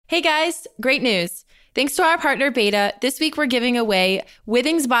Hey guys, great news. Thanks to our partner Beta, this week we're giving away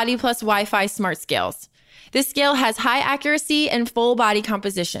Withings Body Plus Wi-Fi Smart Scales. This scale has high accuracy and full body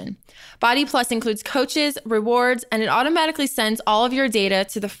composition. Body Plus includes coaches, rewards, and it automatically sends all of your data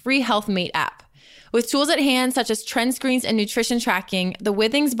to the free HealthMate app. With tools at hand such as trend screens and nutrition tracking, the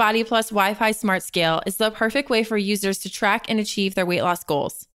Withings Body Plus Wi-Fi Smart Scale is the perfect way for users to track and achieve their weight loss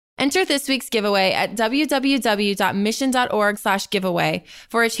goals. Enter this week's giveaway at www.mission.org/giveaway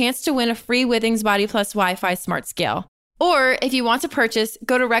for a chance to win a free Withings Body Plus Wi-Fi Smart Scale. Or if you want to purchase,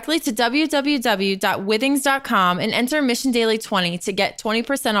 go directly to www.withings.com and enter Mission Daily 20 to get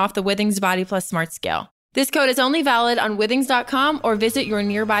 20% off the Withings Body Plus Smart Scale. This code is only valid on withings.com or visit your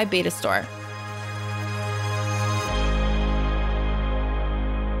nearby Beta store.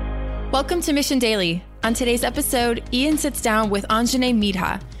 Welcome to Mission Daily. On today's episode, Ian sits down with Anjney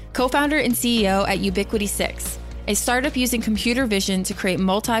Midha, co-founder and CEO at Ubiquity6, a startup using computer vision to create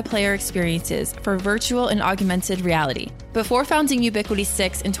multiplayer experiences for virtual and augmented reality. Before founding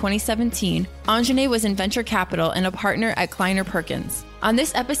Ubiquity6 in 2017, Anjney was in venture capital and a partner at Kleiner Perkins. On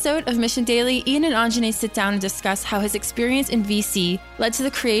this episode of Mission Daily, Ian and Anjney sit down and discuss how his experience in VC led to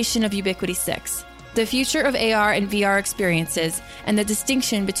the creation of Ubiquity6, the future of AR and VR experiences, and the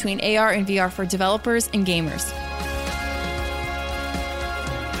distinction between AR and VR for developers and gamers.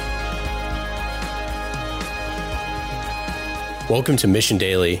 Welcome to Mission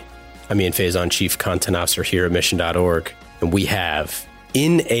Daily. I'm Ian Faison, Chief Content Officer here at Mission.org. And we have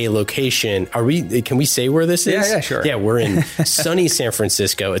in a location, can we say where this is? Yeah, sure. Yeah, we're in sunny San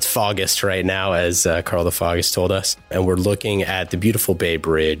Francisco. It's Fogust right now, as Carl the Fogust told us. And we're looking at the beautiful Bay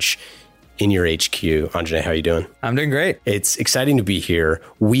Bridge in your HQ. Anjney, how are you doing? I'm doing great. It's exciting to be here.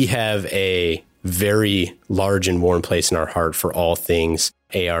 We have a very large and warm place in our heart for all things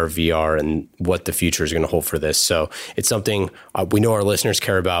AR, VR, and what the future is going to hold for this. So it's something we know our listeners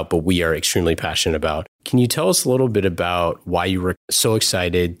care about, but we are extremely passionate about. Can you tell us a little bit about why you were so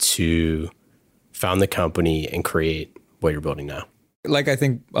excited to found the company and create what you're building now? Like, I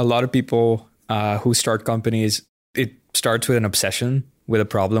think a lot of people who start companies, it starts with an obsession with a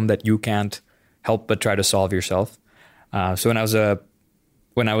problem that you can't help but try to solve yourself. So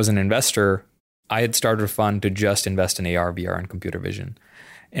when I was an investor, I had started a fund to just invest in AR, VR, and computer vision.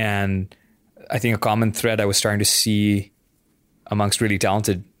 And I think a common thread I was starting to see amongst really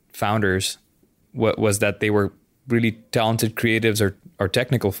talented founders was that they were really talented creatives or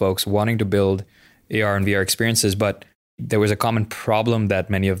technical folks wanting to build AR and VR experiences. But there was a common problem that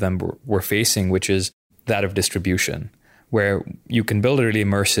many of them were facing, which is that of distribution, where you can build a really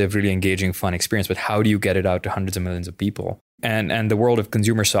immersive, really engaging, fun experience, but how do you get it out to hundreds of millions of people? And the world of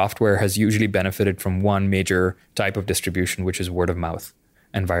consumer software has usually benefited from one major type of distribution, which is word of mouth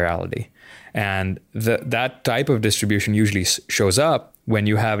and virality. And that type of distribution usually shows up when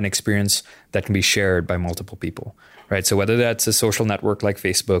you have an experience that can be shared by multiple people, right? So whether that's a social network like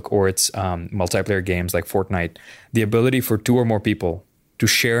Facebook or it's multiplayer games like Fortnite, the ability for two or more people to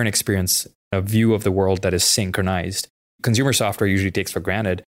share an experience, a view of the world that is synchronized, consumer software usually takes for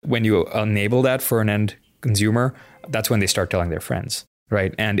granted. When you enable that for an end consumer, that's when they start telling their friends,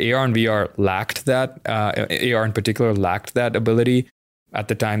 right? And AR and VR lacked that. AR in particular lacked that ability at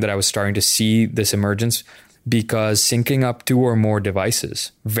the time that I was starting to see this emergence, because syncing up two or more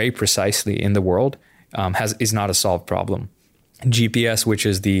devices very precisely in the world is not a solved problem. GPS, which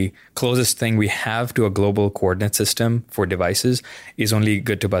is the closest thing we have to a global coordinate system for devices, is only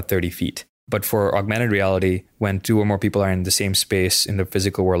good to about 30 feet. But for augmented reality, when two or more people are in the same space in the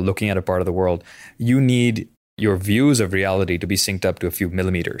physical world, looking at a part of the world, you need your views of reality to be synced up to a few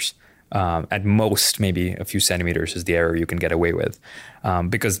millimeters. At most, maybe a few centimeters is the error you can get away with.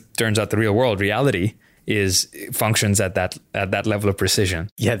 Because it turns out the real world reality functions at that level of precision.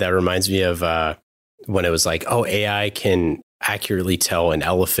 Yeah, that reminds me of when it was like, AI can accurately tell an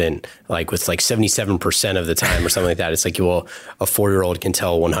elephant with 77% of the time or something like that. It's like, well, a 4-year-old can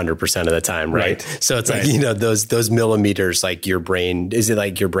tell 100% of the time, right? So it's like, those millimeters, like your brain, is it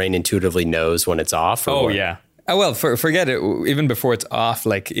like your brain intuitively knows when it's off? Or what? Yeah. Well, forget it. Even before it's off,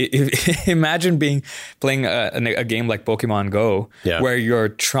 imagine playing a game like Pokemon Go, where you're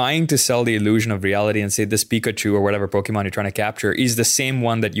trying to sell the illusion of reality and say this Pikachu or whatever Pokemon you're trying to capture is the same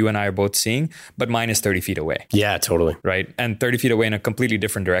one that you and I are both seeing, but mine is 30 feet away. Yeah, totally. Right. And 30 feet away in a completely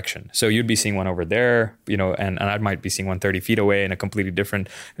different direction. So you'd be seeing one over there, and I might be seeing one 30 feet away in a completely different,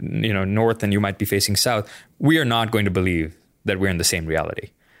 north, and you might be facing south. We are not going to believe that we're in the same reality.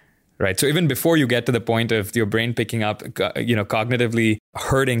 Right. So even before you get to the point of your brain picking up, cognitively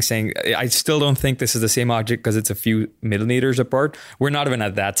hurting, saying, I still don't think this is the same object because it's a few millimeters apart. We're not even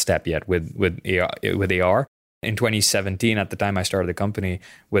at that step yet with AR. In 2017, at the time I started the company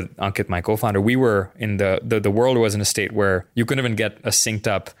with Ankit, my co-founder, we were in the world was in a state where you couldn't even get a synced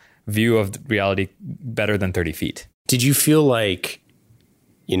up view of reality better than 30 feet. Did you feel like,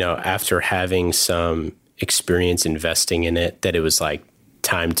 after having some experience investing in it, that it was like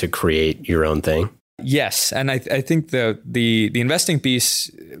time to create your own thing? Yes. And I think the investing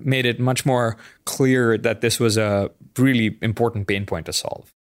piece made it much more clear that this was a really important pain point to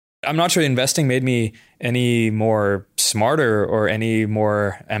solve. I'm not sure investing made me any more smarter or any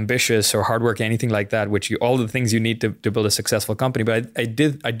more ambitious or hardworking, anything like that, all the things you need to build a successful company. But I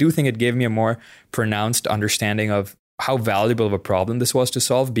do think it gave me a more pronounced understanding of how valuable of a problem this was to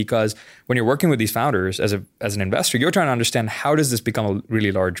solve, because when you're working with these founders as an investor, you're trying to understand how does this become a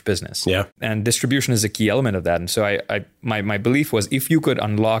really large business? Yeah. And distribution is a key element of that. And so my belief was, if you could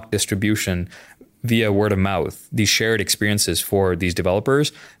unlock distribution via word of mouth, these shared experiences for these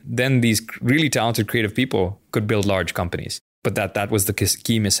developers, then these really talented creative people could build large companies. But that was the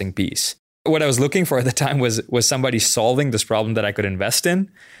key missing piece. What I was looking for at the time was somebody solving this problem that I could invest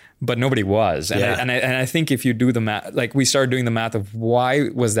in, but nobody was. And I think if you do the math, like we started doing the math of why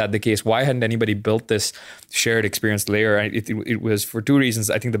was that the case? Why hadn't anybody built this shared experience layer? It was for two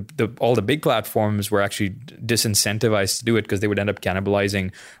reasons. I think all the big platforms were actually disincentivized to do it because they would end up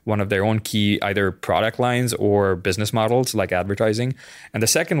cannibalizing one of their own key either product lines or business models like advertising. And the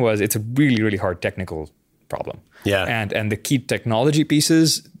second was it's a really, really hard technical problem. Yeah. And the key technology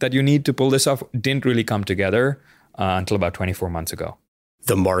pieces that you need to pull this off didn't really come together until about 24 months ago.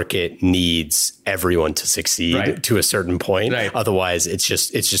 The market needs everyone to succeed to a certain point. Right. Otherwise, it's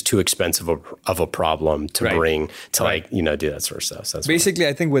just too expensive of a problem to bring to do that sort of stuff. So that's basically,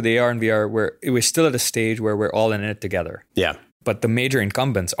 I think with AR and VR, we're still at a stage where we're all in it together. Yeah. But the major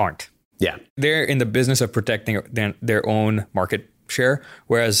incumbents aren't. Yeah. They're in the business of protecting their own market share,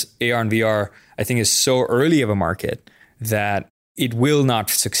 whereas AR and VR, I think, is so early of a market that it will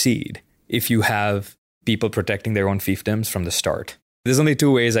not succeed if you have people protecting their own fiefdoms from the start. There's only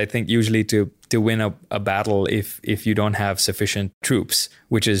two ways, I think, usually to win a battle if you don't have sufficient troops,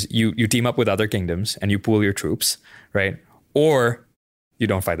 which is you team up with other kingdoms and you pool your troops, right? Or you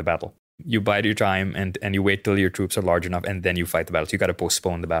don't fight the battle. You bide your time and you wait till your troops are large enough and then you fight the battle. So you got to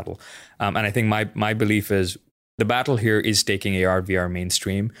postpone the battle. And I think my belief is the battle here is taking AR, VR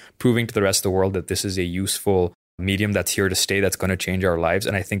mainstream, proving to the rest of the world that this is a useful medium that's here to stay, that's going to change our lives.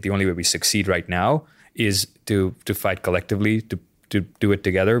 And I think the only way we succeed right now is to fight collectively, to do it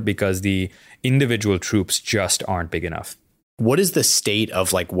together, because the individual troops just aren't big enough. What is the state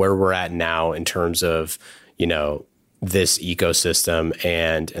of like where we're at now in terms of, this ecosystem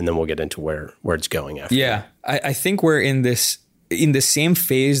and then we'll get into where it's going after? Yeah, I think we're in the same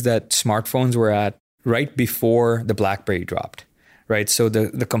phase that smartphones were at right before the BlackBerry dropped, right? So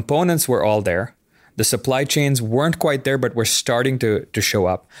the components were all there. The supply chains weren't quite there, but were starting to show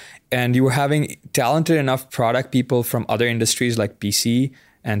up. And you were having talented enough product people from other industries like PC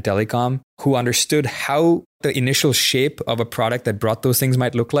and telecom who understood how the initial shape of a product that brought those things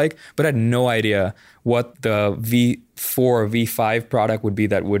might look like, but had no idea what the V4 or V5 product would be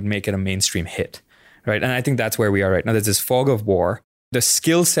that would make it a mainstream hit, right? And I think that's where we are right now. There's this fog of war. The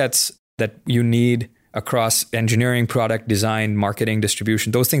skill sets that you need across engineering, product design, marketing,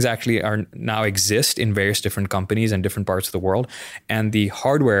 distribution, those things actually now exist in various different companies and different parts of the world. And the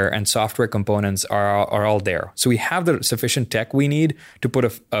hardware and software components are all there. So we have the sufficient tech we need to put a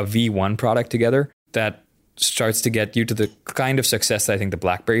V1 product together that starts to get you to the kind of success that I think the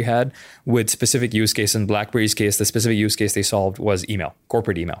BlackBerry had with specific use case. In BlackBerry's case, the specific use case they solved was email,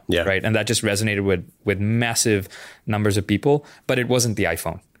 corporate email, right? And that just resonated with massive numbers of people, but it wasn't the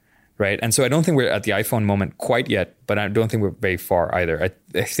iPhone. Right. And so I don't think we're at the iPhone moment quite yet, but I don't think we're very far either.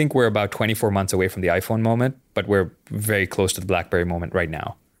 I think we're about 24 months away from the iPhone moment, but we're very close to the BlackBerry moment right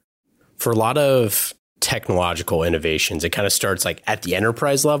now. For a lot of technological innovations, it kind of starts like at the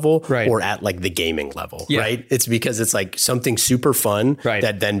enterprise level or at like the gaming level, right? It's because it's like something super fun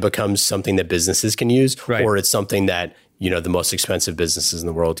that then becomes something that businesses can use, or it's something that, the most expensive businesses in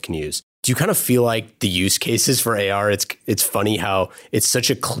the world can use. Do you kind of feel like the use cases for AR, it's funny how it's such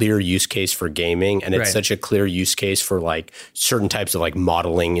a clear use case for gaming and it's such a clear use case for like certain types of like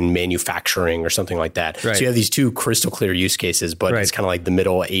modeling and manufacturing or something like that. So you have these two crystal clear use cases, but it's kind of like the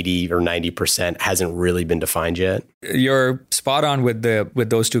middle 80 or 90% hasn't really been defined yet. You're spot on with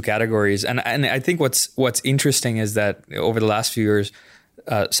those two categories. And I think what's interesting is that over the last few years,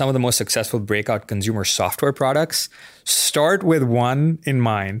 some of the most successful breakout consumer software products start with one in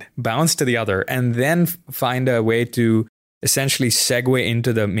mind, bounce to the other, and then find a way to essentially segue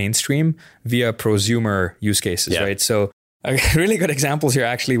into the mainstream via prosumer use cases, right? So Really good examples here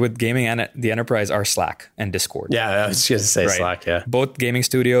actually with gaming and the enterprise are Slack and Discord. Yeah, I was just going to say Slack, yeah. Both gaming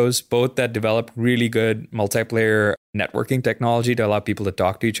studios, both that develop really good multiplayer networking technology to allow people to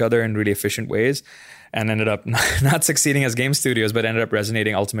talk to each other in really efficient ways, and ended up not succeeding as game studios, but ended up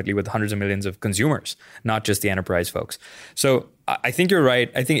resonating ultimately with hundreds of millions of consumers, not just the enterprise folks. So I think you're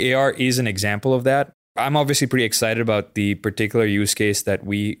right. I think AR is an example of that. I'm obviously pretty excited about the particular use case that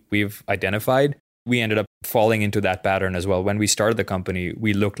we've identified. We ended up falling into that pattern as well. When we started the company,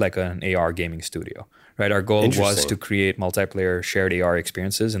 we looked like an AR gaming studio, right? Our goal was to create multiplayer shared AR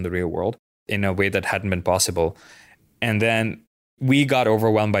experiences in the real world in a way that hadn't been possible. And then we got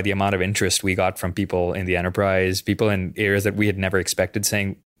overwhelmed by the amount of interest we got from people in the enterprise, people in areas that we had never expected,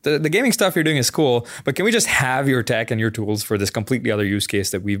 saying, the gaming stuff you're doing is cool, but can we just have your tech and your tools for this completely other use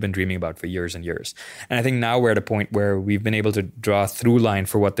case that we've been dreaming about for years and years? And I think now we're at a point where we've been able to draw a through line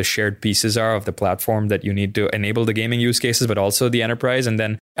for what the shared pieces are of the platform that you need to enable the gaming use cases, but also the enterprise. And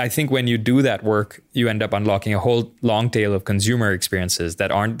then I think when you do that work, you end up unlocking a whole long tail of consumer experiences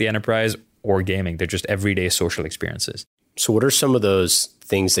that aren't the enterprise or gaming. They're just everyday social experiences. So what are some of those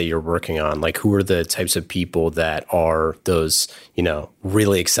things that you're working on? Like, who are the types of people that are those,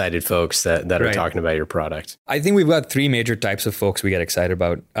 really excited folks that are talking about your product? I think we've got three major types of folks we get excited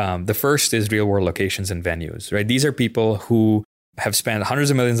about. The first is real world locations and venues, right? These are people who have spent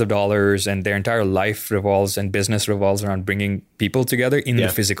hundreds of millions of dollars and their entire life revolves and business revolves around bringing people together in the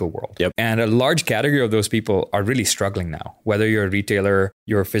physical world. Yep. And a large category of those people are really struggling now, whether you're a retailer,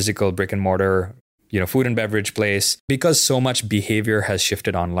 you're a physical brick and mortar, food and beverage place, because so much behavior has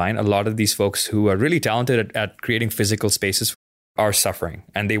shifted online. A lot of these folks who are really talented at creating physical spaces are suffering,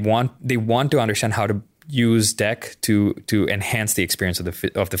 and they want to understand how to use tech to enhance the experience of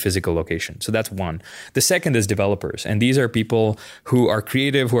the physical location. So that's one. The second is developers, and these are people who are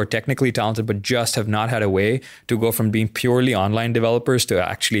creative, who are technically talented, but just have not had a way to go from being purely online developers to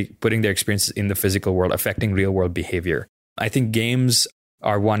actually putting their experiences in the physical world, affecting real world behavior. I think games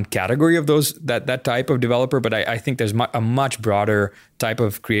are one category of those that type of developer, but I think there's a much broader type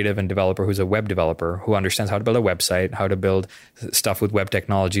of creative and developer who's a web developer who understands how to build a website, how to build stuff with web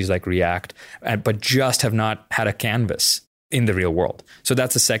technologies like React, but just have not had a canvas in the real world. So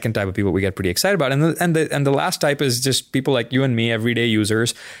that's the second type of people we get pretty excited about. And the last type is just people like you and me, everyday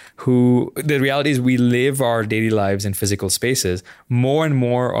users, who the reality is we live our daily lives in physical spaces. More and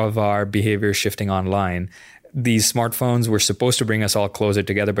more of our behavior is shifting online. These smartphones were supposed to bring us all closer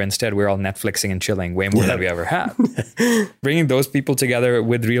together, but instead we're all Netflixing and chilling way more than we ever have. Bringing those people together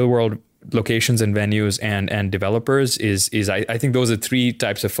with real world locations and venues and developers is I think those are three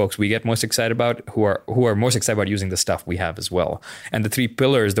types of folks we get most excited about, who are most excited about using the stuff we have as well. And the three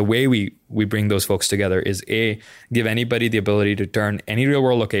pillars, the way we bring those folks together is give anybody the ability to turn any real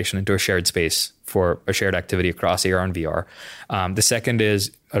world location into a shared space for a shared activity across AR and VR. The second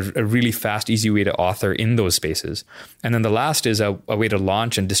is a really fast, easy way to author in those spaces. And then the last is a way to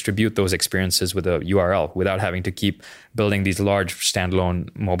launch and distribute those experiences with a URL without having to keep building these large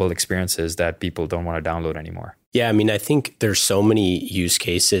standalone mobile experiences that people don't want to download anymore. Yeah, I mean, I think there's so many use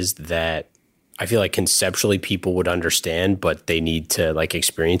cases that I feel like conceptually people would understand, but they need to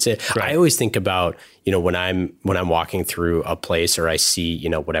experience it. Right. I always think about, when I'm walking through a place or I see,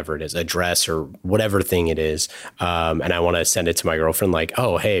 whatever it is, a dress or whatever thing it is, and I want to send it to my girlfriend, like,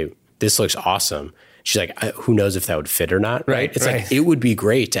 oh, hey, this looks awesome. She's like, who knows if that would fit or not, right? It's like, it would be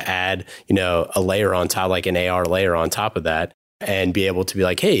great to add, a layer on top, like an AR layer on top of that, and be able to be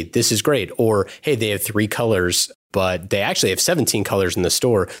like, hey, this is great. Or, hey, they have 3 colors, but they actually have 17 colors in the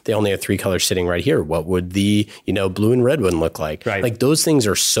store. They only have 3 colors sitting right here. What would the, blue and red one look like? Right. Like, those things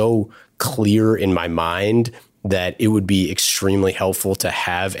are so clear in my mind that it would be extremely helpful to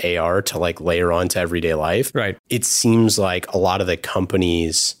have AR to layer onto everyday life. Right. It seems like a lot of the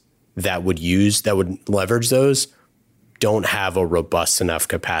companies that would leverage those don't have a robust enough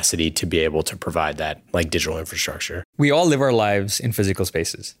capacity to be able to provide that digital infrastructure. We all live our lives in physical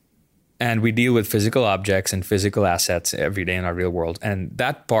spaces, and we deal with physical objects and physical assets every day in our real world. And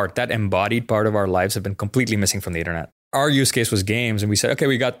that embodied part of our lives have been completely missing from the internet. Our use case was games, and we said, okay,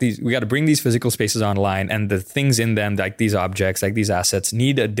 we got to bring these physical spaces online, and the things in them, like these objects, like these assets,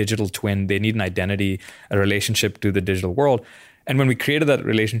 need a digital twin. They need an identity, a relationship to the digital world. And when we created that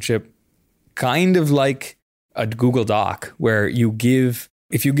relationship, kind of like a Google Doc, where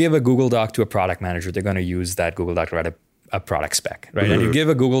if you give a Google Doc to a product manager, they're going to use that Google Doc to write a product spec, right? Mm-hmm. And you give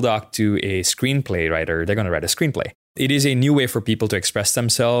a Google Doc to a screenplay writer, they're going to write a screenplay. It is a new way for people to express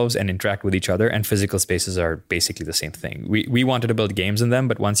themselves and interact with each other, and physical spaces are basically the same thing. We wanted to build games in them,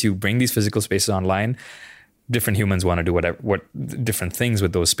 but once you bring these physical spaces online, different humans want to do what different things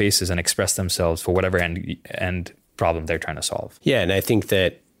with those spaces and express themselves for whatever end problem they're trying to solve. Yeah. And I think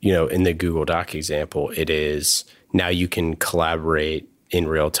that, in the Google Doc example, it is now you can collaborate in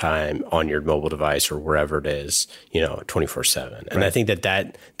real time on your mobile device or wherever it is, 24/7. And I think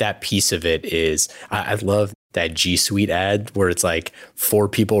that piece of it is, I love that G Suite ad where it's like 4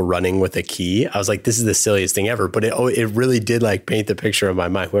 people running with a key. I was like, this is the silliest thing ever, but it really did like paint the picture in my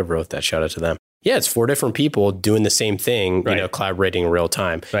mind. Whoever wrote that, shout out to them. Yeah, it's 4 different people doing the same thing, collaborating in real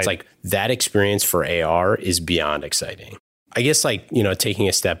time. Right. It's like that experience for AR is beyond exciting. I guess taking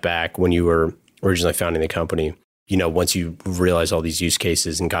a step back when you were originally founding the company, once you realized all these use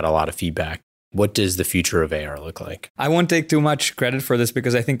cases and got a lot of feedback, what does the future of AR look like? I won't take too much credit for this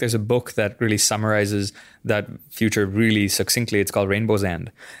because I think there's a book that really summarizes that future really succinctly. It's called Rainbow's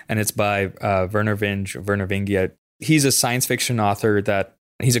End, and it's by Werner Vinge. He's a science fiction author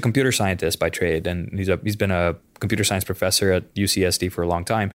he's a computer scientist by trade, and he's been a computer science professor at UCSD for a long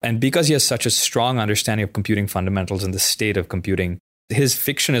time. And because he has such a strong understanding of computing fundamentals and the state of computing, his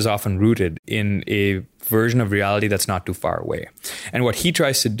fiction is often rooted in a version of reality that's not too far away. And what he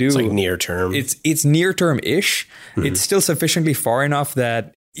tries to do... It's like near term. It's near term-ish. Mm-hmm. It's still sufficiently far enough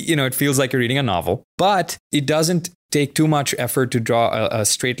that, it feels like you're reading a novel, but it doesn't take too much effort to draw a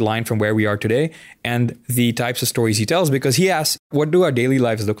straight line from where we are today and the types of stories he tells, because he asks, what do our daily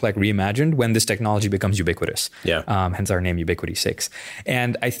lives look like reimagined when this technology becomes ubiquitous? Yeah. Hence our name, Ubiquity6.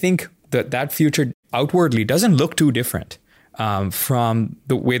 And I think that future outwardly doesn't look too different from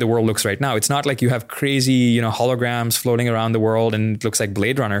the way the world looks right now. It's not like you have crazy, holograms floating around the world and it looks like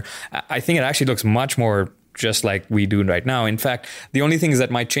Blade Runner. I think it actually looks much more just like we do right now. In fact, the only things that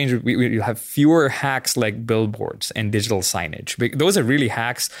might change, we have fewer hacks like billboards and digital signage. Those are really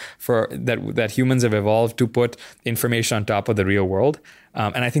hacks that humans have evolved to put information on top of the real world.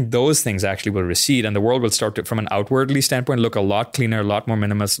 And I think those things actually will recede, and the world will start to, from an outwardly standpoint, look a lot cleaner, a lot more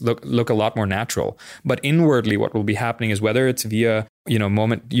minimalist, look a lot more natural. But inwardly, what will be happening is whether it's via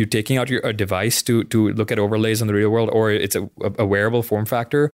moment you taking out a device to look at overlays on the real world, or it's a wearable form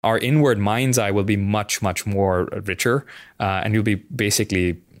factor, our inward mind's eye will be much, much more richer, and you'll be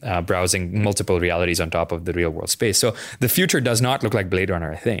basically browsing multiple realities on top of the real world space. So the future does not look like Blade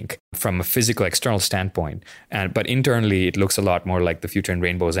Runner, I think, from a physical external standpoint. But internally, it looks a lot more like the future in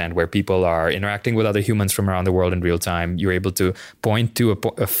Rainbow's End, where people are interacting with other humans from around the world in real time. You're able to point to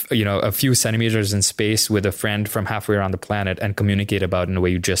a few centimeters in space with a friend from halfway around the planet and communicate about it in a way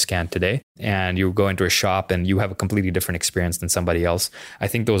you just can't today. And you go into a shop and you have a completely different experience than somebody else. I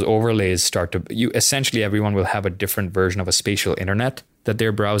think those overlays essentially everyone will have a different version of a spatial internet that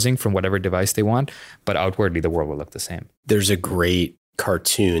they're browsing from whatever device they want, but outwardly the world will look the same. There's a great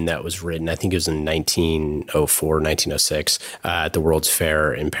cartoon that was written, I think it was in 1904, 1906, at the World's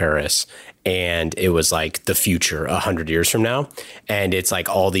Fair in Paris. And it was like the future 100 years from now. And it's like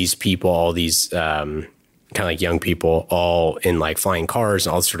all these people, all these kind of like young people, all in like flying cars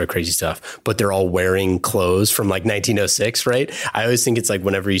and all this sort of crazy stuff, but they're all wearing clothes from like 1906, right? I always think it's like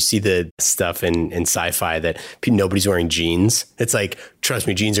whenever you see the stuff in sci-fi that nobody's wearing jeans, it's like, trust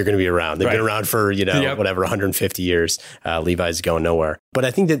me, jeans are going to be around. They've been around for, whatever, 150 years. Levi's going nowhere. But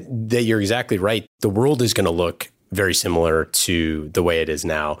I think that you're exactly right. The world is going to look very similar to the way it is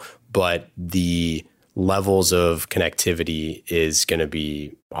now, but the levels of connectivity is going to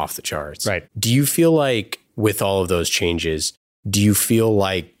be off the charts. Right. Do you feel like with all of those changes, do you feel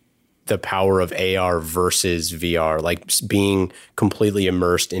like the power of AR versus VR, like being completely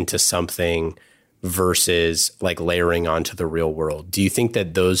immersed into something versus like layering onto the real world, do you think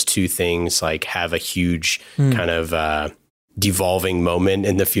that those two things like have a huge kind of devolving moment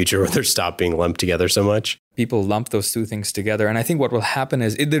in the future where they're stop being lumped together so much? People lump those two things together. And I think what will happen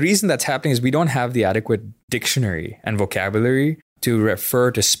is, the reason that's happening is we don't have the adequate dictionary and vocabulary to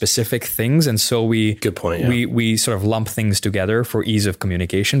refer to specific things. And so Good point, yeah. we sort of lump things together for ease of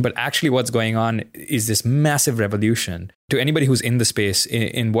communication. But actually what's going on is this massive revolution to anybody who's in the space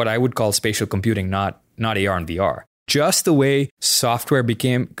in what I would call spatial computing, not AR and VR. Just the way software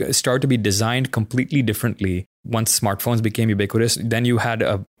started to be designed completely differently once smartphones became ubiquitous. Then you had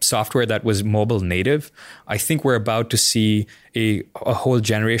a software that was mobile native. I think we're about to see a whole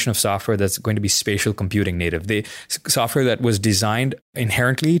generation of software that's going to be spatial computing native. The software that was designed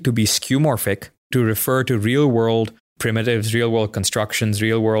inherently to be skeuomorphic, to refer to real world primitives, real world constructions,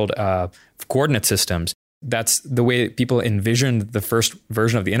 real world coordinate systems. That's the way people envisioned the first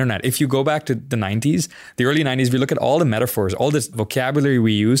version of the internet. If you go back to the 90s, the early 90s, if you look at all the metaphors, all this vocabulary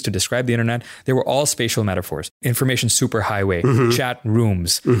we use to describe the internet, they were all spatial metaphors. Information superhighway, chat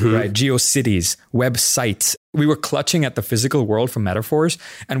rooms, right? GeoCities, websites. We were clutching at the physical world for metaphors.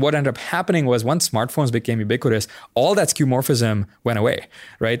 And what ended up happening was once smartphones became ubiquitous, all that skeuomorphism went away,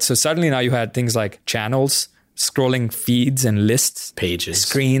 right? So suddenly now you had things like channels, scrolling feeds and lists, pages,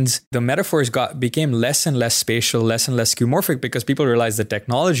 screens. The metaphors became less and less spatial, less and less skeuomorphic because people realized that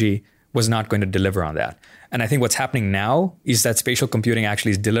technology was not going to deliver on that. And I think what's happening now is that spatial computing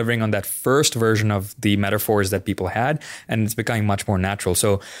actually is delivering on that first version of the metaphors that people had, and it's becoming much more natural.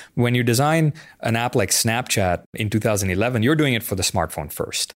 So when you design an app like Snapchat in 2011, you're doing it for the smartphone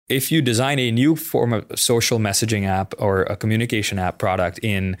first. If you design a new form of social messaging app or a communication app product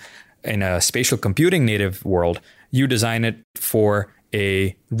in a spatial computing native world, you design it for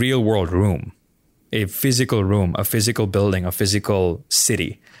a real world room, a physical room, a physical building, a physical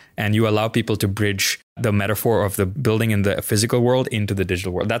city. And you allow people to bridge the metaphor of the building in the physical world into the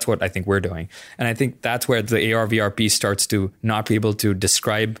digital world. That's what I think we're doing. And I think that's where the AR VR piece starts to not be able to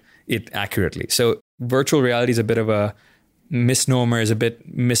describe it accurately. So virtual reality is a bit of a misnomer, is a bit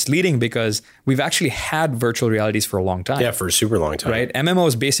misleading because we've actually had virtual realities for a long time. Yeah, for a super long time. Right?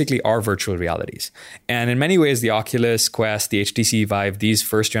 MMOs basically are virtual realities. And in many ways, the Oculus, Quest, the HTC Vive, these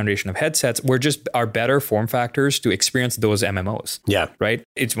first generation of headsets are better form factors to experience those MMOs. Yeah. Right?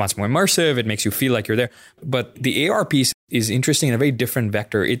 It's much more immersive. It makes you feel like you're there. But the AR piece is interesting in a very different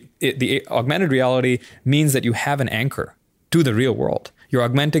vector. The augmented reality means that you have an anchor to the real world. You're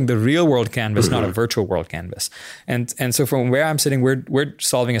augmenting the real world canvas, not a virtual world canvas. And so from where I'm sitting, we're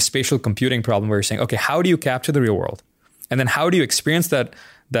solving a spatial computing problem where you're saying, okay, how do you capture the real world? And then how do you experience that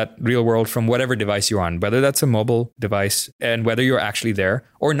real world from whatever device you're on, whether that's a mobile device and whether you're actually there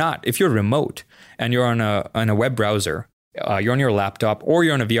or not. If you're remote and you're on a web browser, you're on your laptop or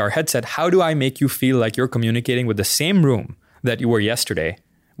you're on a VR headset, how do I make you feel like you're communicating with the same room that you were yesterday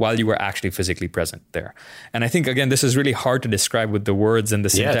while you were actually physically present there? And I think, again, this is really hard to describe with the words and the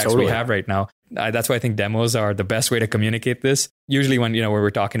syntax we have right now. That's why I think demos are the best way to communicate this. Usually when we're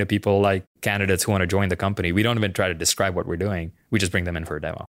talking to people like candidates who want to join the company, we don't even try to describe what we're doing. We just bring them in for a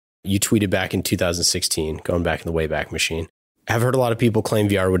demo. You tweeted back in 2016, going back in the Wayback Machine. I've heard a lot of people claim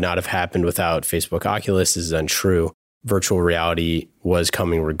VR would not have happened without Facebook Oculus. This is untrue. Virtual reality was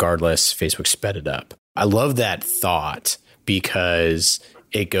coming regardless. Facebook sped it up. I love that thought because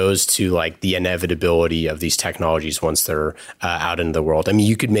it goes to like the inevitability of these technologies once they're out into the world. I mean,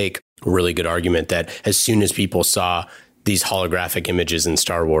 you could make a really good argument that as soon as people saw these holographic images in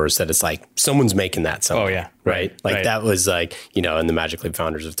Star Wars, that it's like someone's making that somewhere. Oh, yeah. Right. Like that was like, and the Magic Leap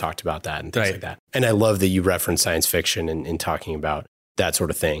founders have talked about that and things like that. And I love that you reference science fiction in talking about that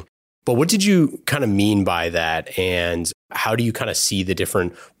sort of thing. But what did you kind of mean by that? And how do you kind of see the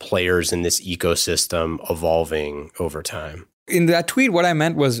different players in this ecosystem evolving over time? In that tweet, what I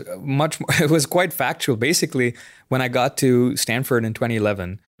meant was much more, it was quite factual. Basically, when I got to Stanford in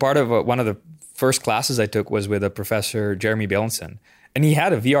 2011, part of one of the first classes I took was with a professor, Jeremy Bailenson, and he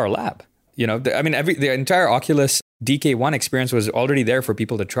had a VR lab. The entire Oculus DK1 experience was already there for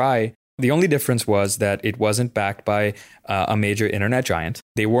people to try. The only difference was that it wasn't backed by a major internet giant.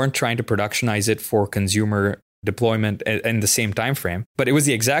 They weren't trying to productionize it for consumer deployment in the same time frame, but it was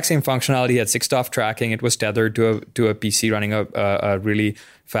the exact same functionality. It had 6DoF tracking. It was tethered to a PC running a really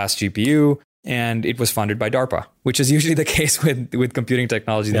fast GPU, and it was funded by DARPA, which is usually the case with computing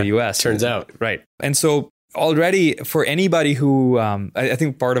technology in the US. Turns out. Right. And so already for anybody who, I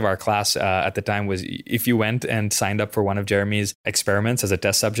think part of our class at the time was if you went and signed up for one of Jeremy's experiments as a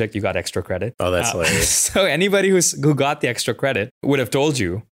test subject, you got extra credit. Oh, that's hilarious. So anybody who got the extra credit would have told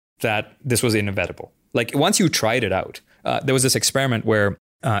you that this was inevitable. Like once you tried it out, there was this experiment where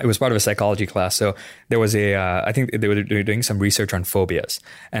it was part of a psychology class. So there was I think they were doing some research on phobias.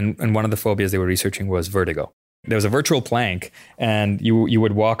 And one of the phobias they were researching was vertigo. There was a virtual plank and you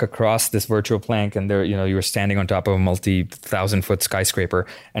would walk across this virtual plank and there, you were standing on top of a multi-1,000-foot skyscraper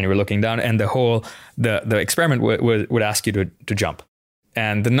and you were looking down and the experiment would ask you to jump.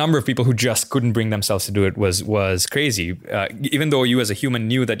 And the number of people who just couldn't bring themselves to do it was crazy. Even though you as a human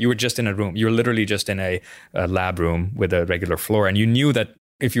knew that you were just in a room, you were literally just in a lab room with a regular floor. And you knew that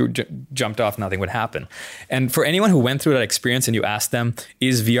if you jumped off, nothing would happen. And for anyone who went through that experience and you asked them,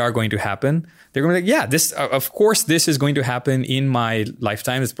 is VR going to happen? They're going to be like, yeah, this, of course, this is going to happen in my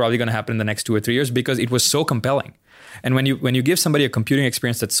lifetime. It's probably going to happen in the next 2 or 3 years because it was so compelling. And when you give somebody a computing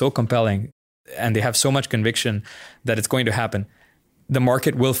experience that's so compelling and they have so much conviction that it's going to happen, the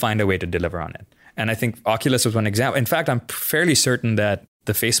market will find a way to deliver on it. And I think Oculus was one example. In fact, I'm fairly certain that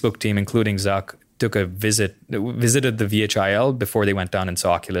the Facebook team, including Zuck, visited the VHIL before they went down and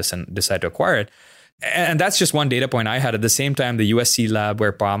saw Oculus and decided to acquire it. And that's just one data point I had. At the same time, the USC lab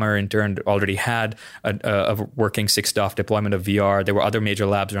where Palmer interned already had a working 6DoF deployment of VR. There were other major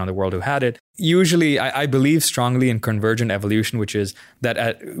labs around the world who had it. Usually, I believe strongly in convergent evolution, which is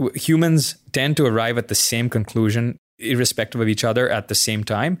that humans tend to arrive at the same conclusion irrespective of each other at the same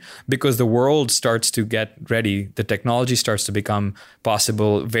time, because the world starts to get ready, the technology starts to become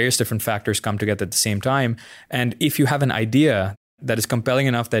possible, various different factors come together at the same time. And if you have an idea that is compelling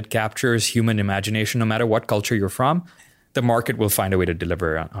enough that captures human imagination, no matter what culture you're from, the market will find a way to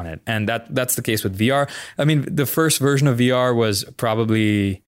deliver on it. And that's the case with VR. I mean, the first version of VR was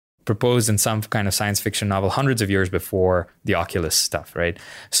probably proposed in some kind of science fiction novel hundreds of years before the Oculus stuff, right?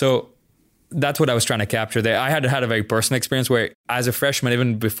 So that's what I was trying to capture there. I had a very personal experience where, as a freshman,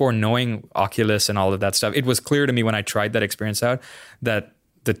 even before knowing Oculus and all of that stuff, it was clear to me when I tried that experience out that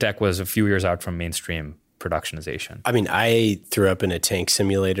the tech was a few years out from mainstream productionization. I mean, I threw up in a tank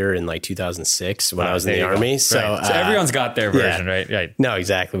simulator in like 2006 when I was in the Army. So, right. So everyone's got their version, yeah. Right? No,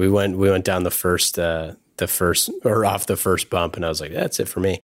 exactly. We went down the first or off the first bump, and I was like, that's it for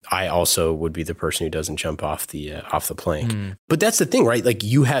me. I also would be the person who doesn't jump off the plane. But that's the thing, right? Like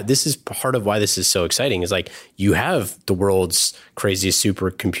this is part of why this is so exciting, is like you have the world's craziest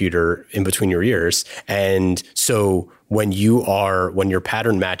supercomputer in between your ears. And so when you're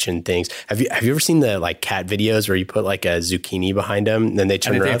pattern matching things, have you ever seen the like cat videos where you put like a zucchini behind them and then they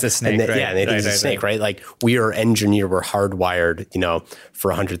turn around? It's a snake, right? Yeah, and they think it's a snake, right? Like we're hardwired,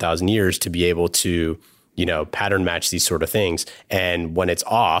 for 100,000 years to be able to, pattern match these sort of things. And when it's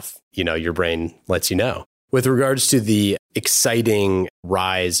off, your brain lets you know. With regards to the exciting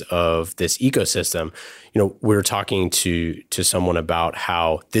rise of this ecosystem, we were talking to someone about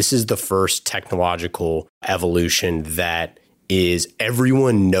how this is the first technological evolution that is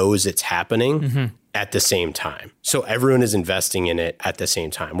everyone knows it's happening at the same time. So everyone is investing in it at the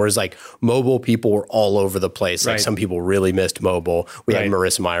same time. Whereas like mobile, people were all over the place. Like some people really missed mobile. We had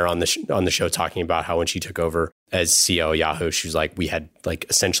Marissa Meyer on the show talking about how when she took over as CEO of Yahoo, she was like, we had like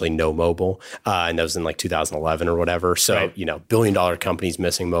essentially no mobile. And that was in like 2011 or whatever. So, billion-dollar companies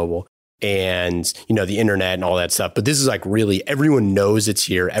missing mobile. And, the internet and all that stuff. But this is like really everyone knows it's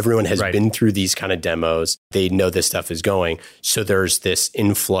here. Everyone has been through these kind of demos. They know this stuff is going. So there's this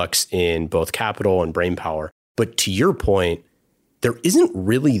influx in both capital and brain power. But to your point, there isn't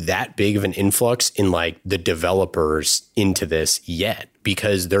really that big of an influx in like the developers into this yet,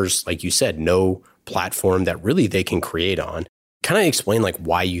 because there's, like you said, no platform that really they can create on. Kind of explain like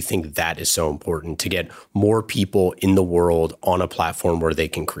why you think that is so important to get more people in the world on a platform where they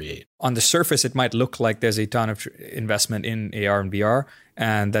can create. On the surface, it might look like there's a ton of investment in AR and VR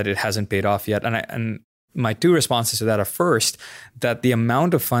and that it hasn't paid off yet. And my two responses to that are, first, that the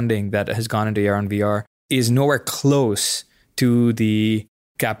amount of funding that has gone into AR and VR is nowhere close to the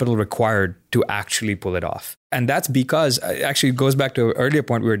capital required to actually pull it off. And that's because, actually it goes back to an earlier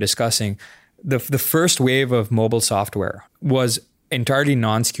point we were discussing. The first wave of mobile software was entirely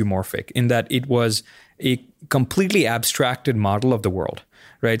non-skeuomorphic in that it was a completely abstracted model of the world,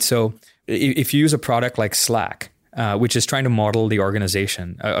 right? So if you use a product like Slack, which is trying to model the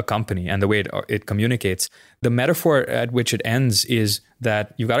organization, a company, and the way it communicates, the metaphor at which it ends is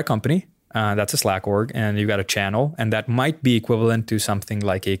that you've got a company, that's a Slack org, and you've got a channel, and that might be equivalent to something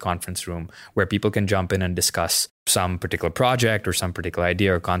like a conference room where people can jump in and discuss some particular project or some particular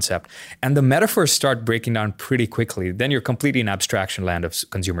idea or concept. And the metaphors start breaking down pretty quickly. Then you're completely in abstraction land of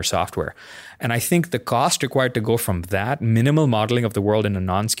consumer software. And I think the cost required to go from that minimal modeling of the world in a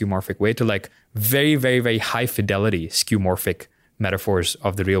non-skeuomorphic way to like very, very, very high fidelity skeuomorphic metaphors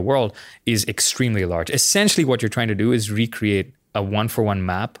of the real world is extremely large. Essentially, what you're trying to do is recreate a one-for-one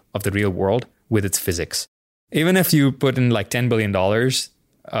map of the real world with its physics. Even if you put in like $10 billion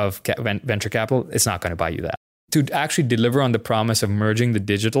of venture capital, it's not going to buy you that. To actually deliver on the promise of merging the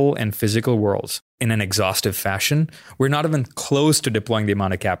digital and physical worlds in an exhaustive fashion, we're not even close to deploying the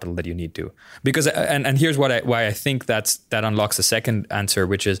amount of capital that you need to. Because, and here's why I think that unlocks the second answer,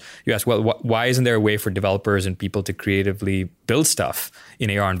 which is you ask, well, why isn't there a way for developers and people to creatively build stuff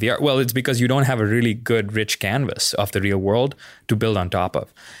in AR and VR? Well, it's because you don't have a really good, rich canvas of the real world to build on top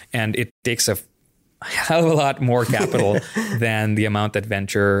of. And it takes a hell of a lot more capital than the amount that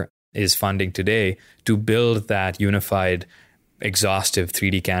venture is funding today to build that unified, exhaustive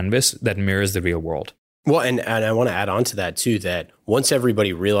 3D canvas that mirrors the real world. Well, and I want to add on to that too, that once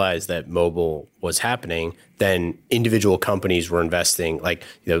everybody realized that mobile was happening, then individual companies were investing. Like,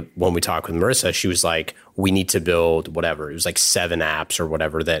 when we talked with Marissa, she was like, we need to build whatever. It was like 7 apps or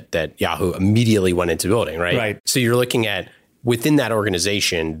whatever that Yahoo immediately went into building, right? Right. So you're looking at within that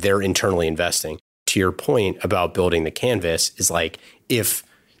organization, they're internally investing. To your point about building the canvas is like, if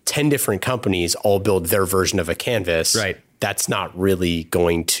 10 different companies all build their version of a canvas, right, that's not really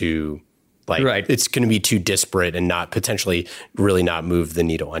going to it's going to be too disparate and not potentially really not move the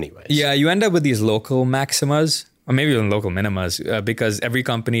needle anyways. Yeah, you end up with these local maximas or maybe even local minimas because every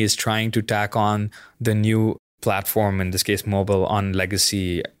company is trying to tack on the new platform, in this case mobile, on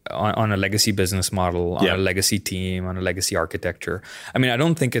legacy, on a legacy business model, on a legacy team, on a legacy architecture. I mean, I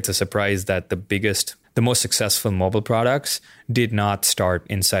don't think it's a surprise that the most successful mobile products did not start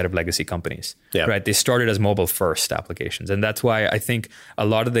inside of legacy companies, right? They started as mobile first applications. And that's why I think a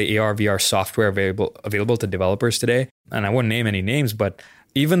lot of the AR, VR software available to developers today, and I won't name any names, but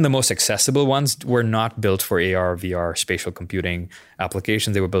even the most accessible ones were not built for AR, VR, spatial computing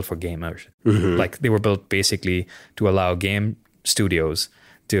applications. They were built for gamers. Like they were built basically to allow game studios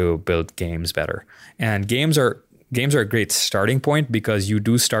to build games better. And games are a great starting point because you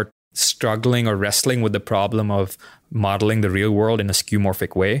do start struggling or wrestling with the problem of modeling the real world in a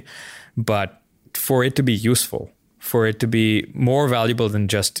skeuomorphic way. But for it to be useful, for it to be more valuable than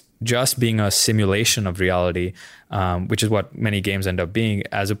just being a simulation of reality, which is what many games end up being,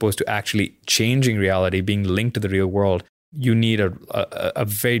 as opposed to actually changing reality, being linked to the real world, you need a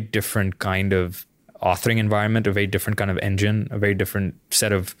very different kind of authoring environment, a very different kind of engine, a very different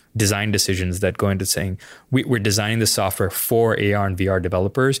set of design decisions that go into saying, we're designing the software for AR and VR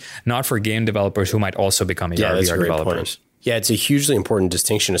developers, not for game developers who might also become AR, VR developers. Yeah, it's a hugely important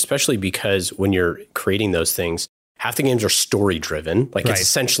distinction, especially because when you're creating those things, half the games are story driven. Like it's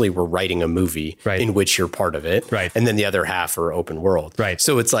essentially we're writing a movie in which you're part of it. Right. And then the other half are open world. Right.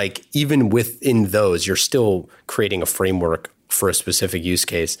 So it's like even within those, you're still creating a framework for a specific use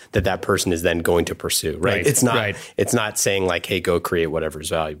case that person is then going to pursue. Right. It's not saying like, hey, go create whatever's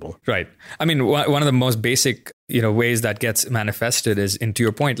valuable. Right. I mean, one of the most basic, ways that gets manifested is, and to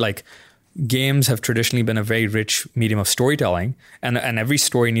your point, like games have traditionally been a very rich medium of storytelling, and every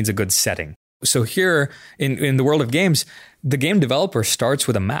story needs a good setting. So here in the world of games, the game developer starts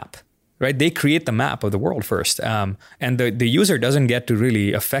with a map, right? They create the map of the world first. And the user doesn't get to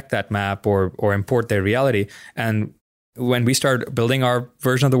really affect that map or import their reality. And when we start building our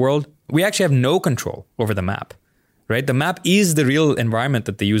version of the world, we actually have no control over the map, right? The map is the real environment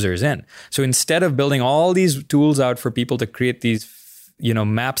that the user is in. So instead of building all these tools out for people to create these,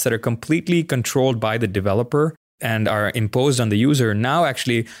 maps that are completely controlled by the developer and are imposed on the user, now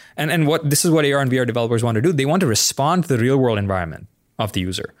actually, and this is what AR and VR developers want to do. They want to respond to the real world environment of the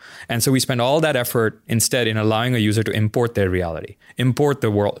user. And so we spend all that effort instead in allowing a user to import their reality, import the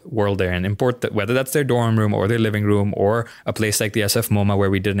world there, and import whether that's their dorm room or their living room or a place like the SF MoMA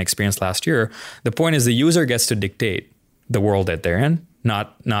where we did an experience last year. The point is the user gets to dictate the world that they're in,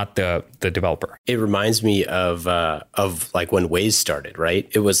 not the developer. It reminds me of like when Waze started, right?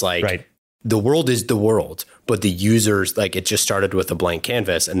 It was like, the world is the world, but the users, like it just started with a blank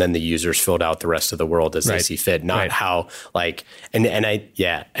canvas and then the users filled out the rest of the world as they see fit, not how like,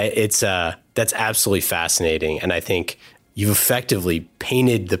 it's, that's absolutely fascinating. And I think you've effectively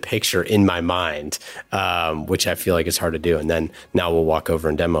painted the picture in my mind, which I feel like is hard to do. And then now we'll walk over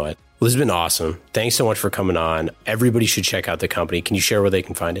and demo it. Well, this has been awesome. Thanks so much for coming on. Everybody should check out the company. Can you share where they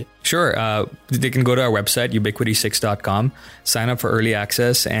can find it? Sure. They can go to our website, ubiquity6.com, sign up for early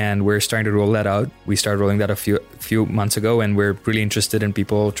access, and we're starting to roll that out. We started rolling that a few months ago, and we're really interested in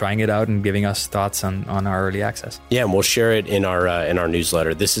people trying it out and giving us thoughts on our early access. Yeah, and we'll share it in our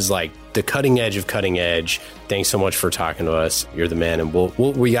newsletter. This is like the cutting edge of cutting edge. Thanks so much for talking to us. You're the man, and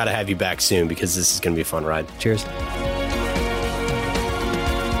we got to have you back soon because this is going to be a fun ride. Cheers.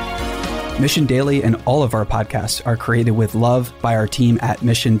 Mission Daily and all of our podcasts are created with love by our team at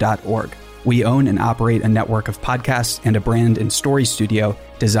mission.org. We own and operate a network of podcasts and a brand and story studio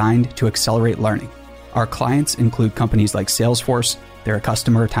designed to accelerate learning. Our clients include companies like Salesforce, they're a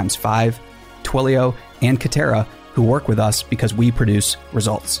customer times 5, Twilio, and Katera, who work with us because we produce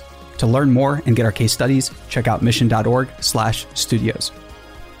results. To learn more and get our case studies, check out mission.org/studios.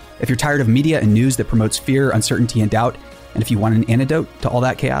 If you're tired of media and news that promotes fear, uncertainty, and doubt, and if you want an antidote to all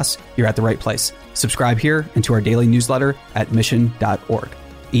that chaos, you're at the right place. Subscribe here and to our daily newsletter at mission.org.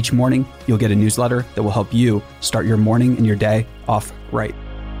 Each morning, you'll get a newsletter that will help you start your morning and your day off right.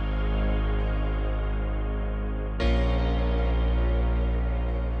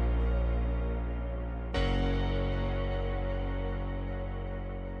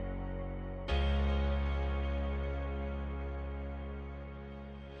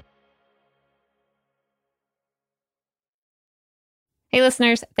 Hey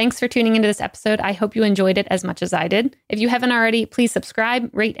listeners, thanks for tuning into this episode. I hope you enjoyed it as much as I did. If you haven't already, please subscribe,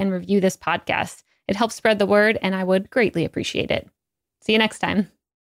 rate, and review this podcast. It helps spread the word, and I would greatly appreciate it. See you next time.